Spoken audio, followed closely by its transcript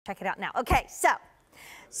Check it out now. Okay, so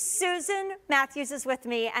Susan Matthews is with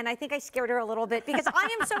me, and I think I scared her a little bit because I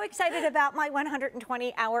am so excited about my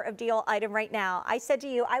 120 hour of deal item right now. I said to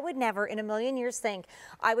you, I would never in a million years think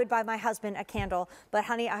I would buy my husband a candle, but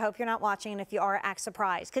honey, I hope you're not watching, and if you are, act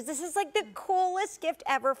surprised, because this is like the coolest gift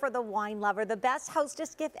ever for the wine lover, the best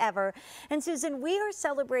hostess gift ever. And Susan, we are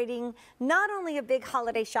celebrating not only a big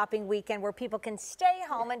holiday shopping weekend where people can stay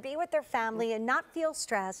home and be with their family and not feel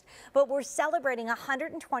stressed, but we're celebrating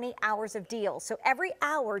 120 hours of deals. So every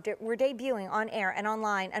hour we're debuting on air and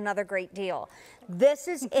online another great deal. This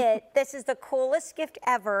is it. This is the coolest gift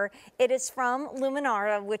ever. It is from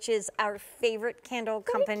Luminara, which is our favorite candle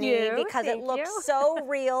company because it looks so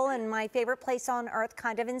real, and my favorite place on earth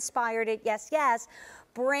kind of inspired it. Yes, yes.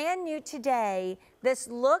 Brand new today. This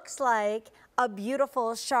looks like a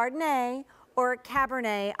beautiful Chardonnay or a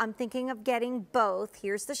Cabernet. I'm thinking of getting both.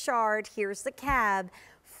 Here's the Chard, here's the Cab.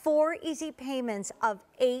 4 easy payments of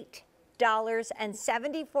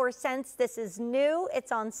 $8.74. This is new,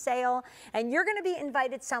 it's on sale, and you're gonna be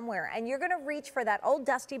invited somewhere, and you're gonna reach for that old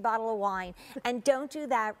dusty bottle of wine, and don't do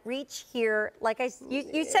that, reach here. Like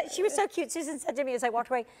you said, she was so cute. Susan said to me as I walked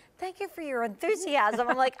away, thank you for your enthusiasm.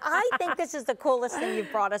 I'm like, I think this is the coolest thing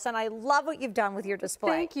you've brought us, and I love what you've done with your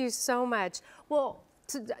display. Thank you so much. Well,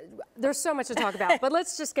 there's so much to talk about, but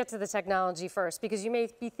let's just get to the technology first, because you may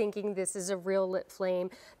be thinking this is a real lit flame.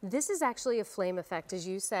 This is actually a flame effect, as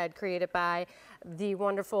you said, created by the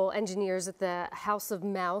wonderful engineers at the House of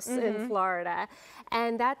Mouse in Florida.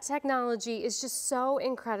 And that technology is just so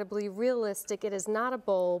incredibly realistic. It is not a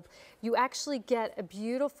bulb. You actually get a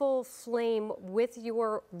beautiful flame with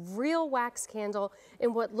your real wax candle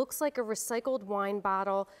in what looks like a recycled wine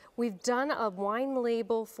bottle. We've done a wine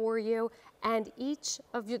label for you, and each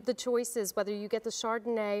of the choices, whether you get the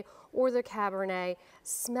Chardonnay or the Cabernet,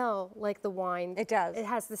 smell like the wine. It does. It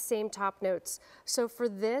has the same top notes. So for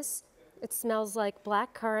this, it smells like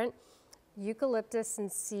black currant, eucalyptus,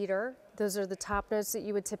 and cedar. Those are the top notes that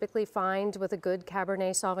you would typically find with a good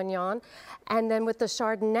Cabernet Sauvignon. And then with the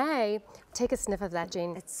Chardonnay, take a sniff of that,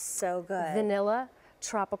 Jane. It's so good. Vanilla,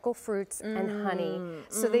 tropical fruits, and honey.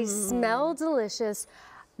 So they smell delicious.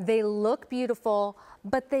 They look beautiful,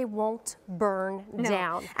 but they won't burn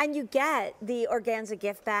down. And you get the organza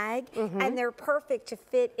gift bag, and they're perfect to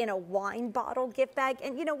fit in a wine bottle gift bag.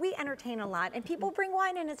 And you know, we entertain a lot, and people bring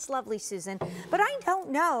wine, and it's lovely, Susan, but I don't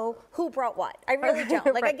know who brought what. I really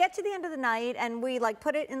don't. Like, I get to the end of the night, and we like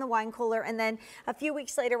put it in the wine cooler, and then a few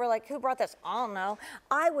weeks later, we're like, who brought this? I don't know.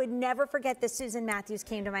 I would never forget that Susan Matthews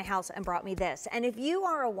came to my house and brought me this. And if you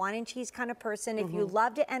are a wine and cheese kind of person, if you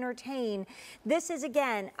love to entertain, this is,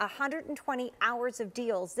 again, 120 hours of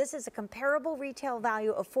deals. This is a comparable retail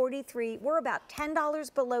value of $43. We're about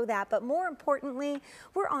 $10 below that, but more importantly,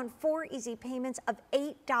 we're on 4 easy payments of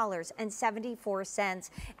 $8.74.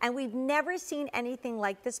 And we've never seen anything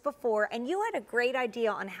like this before. And you had a great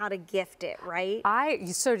idea on how to gift it, right?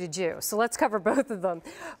 So did you. So let's cover both of them.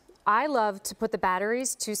 I love to put the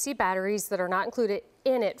batteries, 2C batteries that are not included,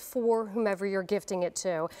 in it for whomever you're gifting it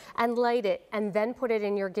to, and light it, and then put it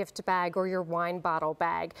in your gift bag or your wine bottle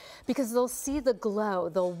bag, because they'll see the glow,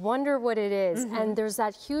 they'll wonder what it is, and there's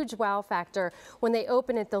that huge wow factor. When they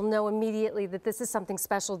open it, they'll know immediately that this is something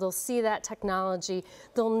special. They'll see that technology.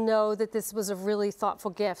 They'll know that this was a really thoughtful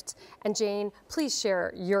gift. And Jane, please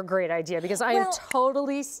share your great idea, because I am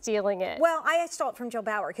totally stealing it. Well, I stole it from Jill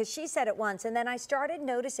Bauer, because she said it once, and then I started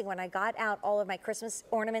noticing when I got out all of my Christmas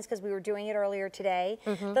ornaments, because we were doing it earlier today,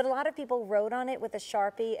 that a lot of people wrote on it with a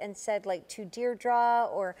Sharpie and said, like, to Deirdre,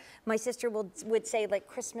 or my sister would say, like,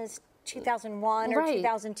 Christmas 2001 or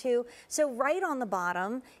 2002. So right on the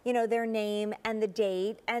bottom, you know, their name and the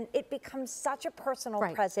date, and it becomes such a personal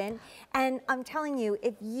present. And I'm telling you,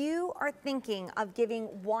 if you are thinking of giving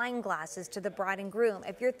wine glasses to the bride and groom,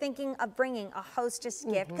 if you're thinking of bringing a hostess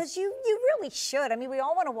gift, because you really should. I mean, we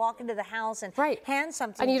all want to walk into the house and hand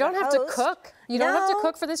something. And you don't have to cook. You don't have to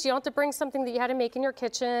cook for this. You don't have to bring something that you had to make in your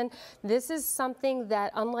kitchen. This is something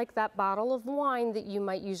that, unlike that bottle of wine that you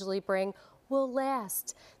might usually bring, will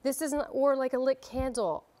last. This isn't, or like a lit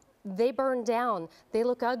candle. They burn down. They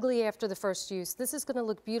look ugly after the first use. This is going to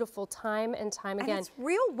look beautiful time and time again. And it's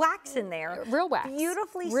real wax in there. Real wax.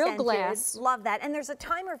 Beautifully real scented. Glass. Love that. And there's a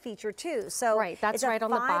timer feature too. So that's right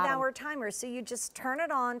on the bottom. It's a 5-hour timer. So you just turn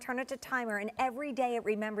it on, turn it to timer, and every day it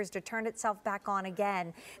remembers to turn itself back on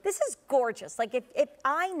again. This is gorgeous. Like, if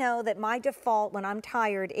I know that my default when I'm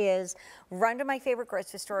tired is run to my favorite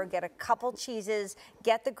grocery store, get a couple cheeses,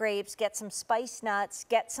 get the grapes, get some spiced nuts,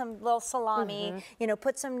 get some little salami, you know,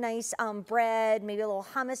 put some nice nice bread, maybe a little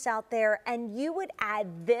hummus out there, and you would add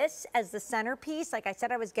this as the centerpiece. Like I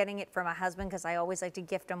said, I was getting it for my husband because I always like to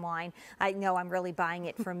gift him wine. I know I'm really buying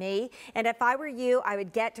it for me. And if I were you, I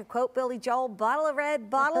would get, to quote Billy Joel, bottle of red,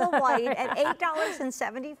 bottle of white at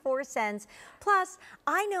 $8.74. Plus,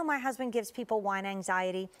 I know my husband gives people wine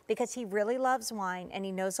anxiety because he really loves wine and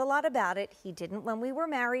he knows a lot about it. He didn't when we were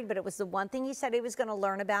married, but it was the one thing he said he was going to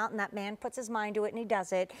learn about, and that man puts his mind to it and he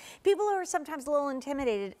does it. People are sometimes a little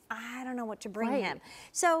intimidated. I don't know what to bring him.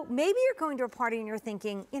 So maybe you're going to a party and you're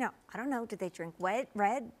thinking, you know, I don't know, do they drink red,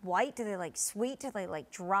 white? Do they like sweet? Do they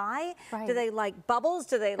like dry? Do they like bubbles?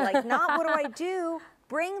 Do they like not? What do I do?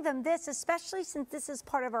 Bring them this, especially since this is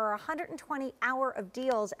part of our 120 hour of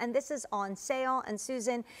deals, and this is on sale. And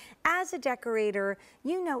Susan, as a decorator,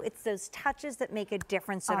 you know it's those touches that make a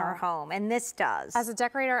difference in our home, and this does. As a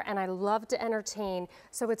decorator, and I love to entertain,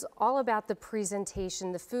 so it's all about the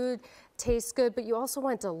presentation. The food tastes good, but you also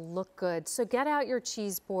want it to look good. So get out your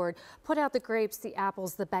cheese board, put out the grapes, the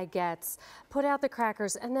apples, the baguettes, put out the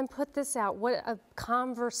crackers, and then put this out. What a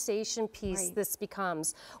conversation piece this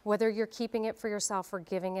becomes, whether you're keeping it for yourself or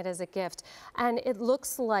giving it as a gift. And it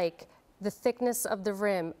looks like the thickness of the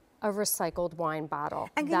rim a recycled wine bottle.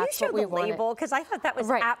 And can you show the label? Because I thought that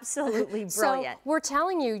was absolutely brilliant. So we're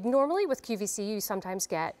telling you, normally with QVC, you sometimes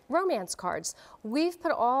get romance cards. We've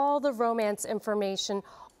put all the romance information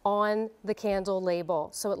on the candle label,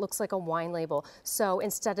 so it looks like a wine label. So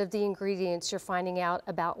instead of the ingredients, you're finding out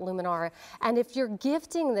about Luminara. And if you're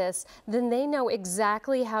gifting this, then they know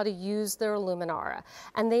exactly how to use their Luminara,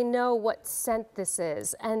 and they know what scent this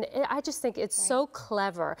is. And I just think it's so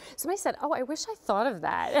clever. Somebody said, oh, I wish I thought of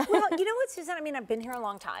that. Well, you know what, Susan, I mean, I've been here a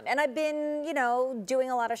long time, and I've been, you know, doing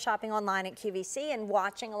a lot of shopping online at QVC and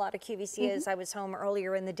watching a lot of QVC as I was home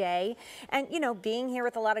earlier in the day. And, you know, being here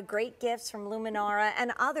with a lot of great gifts from Luminara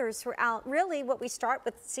and others throughout. Really, what we start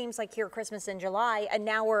with seems like here Christmas in July, and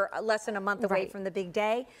now we're less than a month away from the big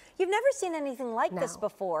day. You've never seen anything like this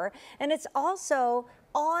before, and it's also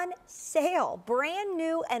on sale, brand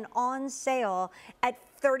new and on sale at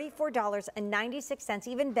 $34.96,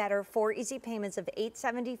 even better, 4 easy payments of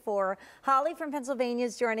 $874. Holly from Pennsylvania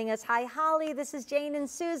is joining us. Hi, Holly. This is Jane and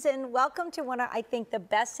Susan. Welcome to one of, I think, the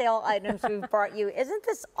best sale items we've brought you. Isn't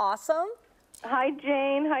this awesome? Hi,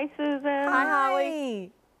 Jane. Hi, Susan. Hi,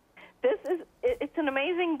 Holly. It's an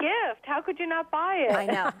amazing gift. How could you not buy it? I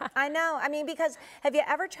know. I know. I mean, because have you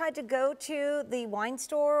ever tried to go to the wine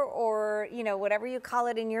store or, you know, whatever you call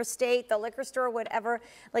it in your state, the liquor store, whatever,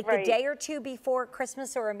 like the day or two before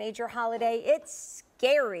Christmas or a major holiday? It's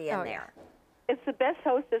scary in there. It's the best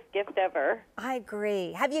hostess gift ever. I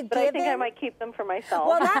agree. Have you But I think I might keep them for myself.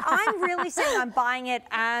 Well, I'm really saying I'm buying it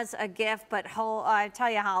as a gift, but I tell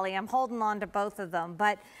you, Holly, I'm holding on to both of them.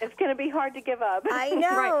 But it's going to be hard to give up. I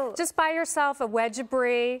know. Just buy yourself a wedge of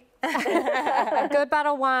brie, a good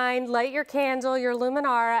bottle of wine, light your candle, your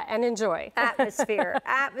Luminara, and enjoy. Atmosphere,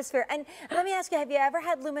 atmosphere. And let me ask you, have you ever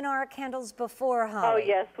had Luminara candles before, Holly? Oh,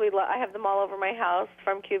 yes. I have them all over my house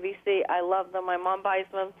from QVC. I love them. My mom buys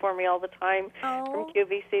them for me all the time from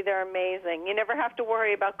QVC. They're amazing. You never have to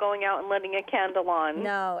worry about going out and letting a candle on.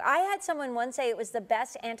 No. I had someone once say it was the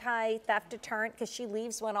best anti-theft deterrent because she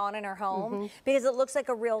leaves one on in her home because it looks like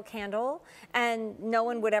a real candle, and no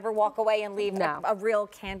one would ever walk away and leave a real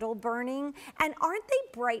candle burning. And aren't they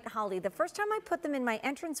bright, Holly? The first time I put them in my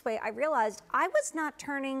entranceway, I realized I was not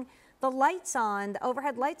turning the lights on, the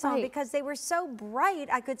overhead lights on, because they were so bright.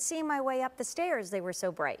 I could see my way up the stairs. They were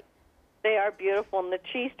so bright. They are beautiful, and the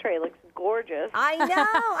cheese tray looks gorgeous. I know.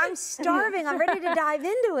 I'm starving. I'm ready to dive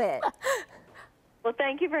into it. Well,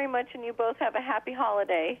 thank you very much, and you both have a happy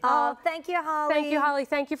holiday. Oh, thank you, Holly. Thank you, Holly.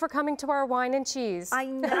 Thank you for coming to our wine and cheese. I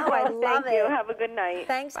know. I love it. Thank you. Have a good night.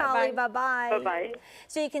 Thanks, Holly. Bye-bye. Bye-bye.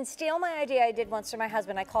 So you can steal my idea I did once for my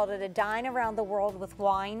husband. I called it a dine around the world with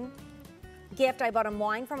wine gift. I bought him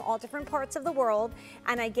wine from all different parts of the world,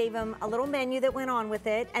 and I gave him a little menu that went on with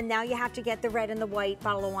it, and now you have to get the red and the white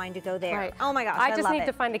bottle of wine to go there. Oh my gosh, I just love need it.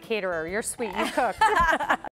 to find a caterer. You're sweet. You cooked.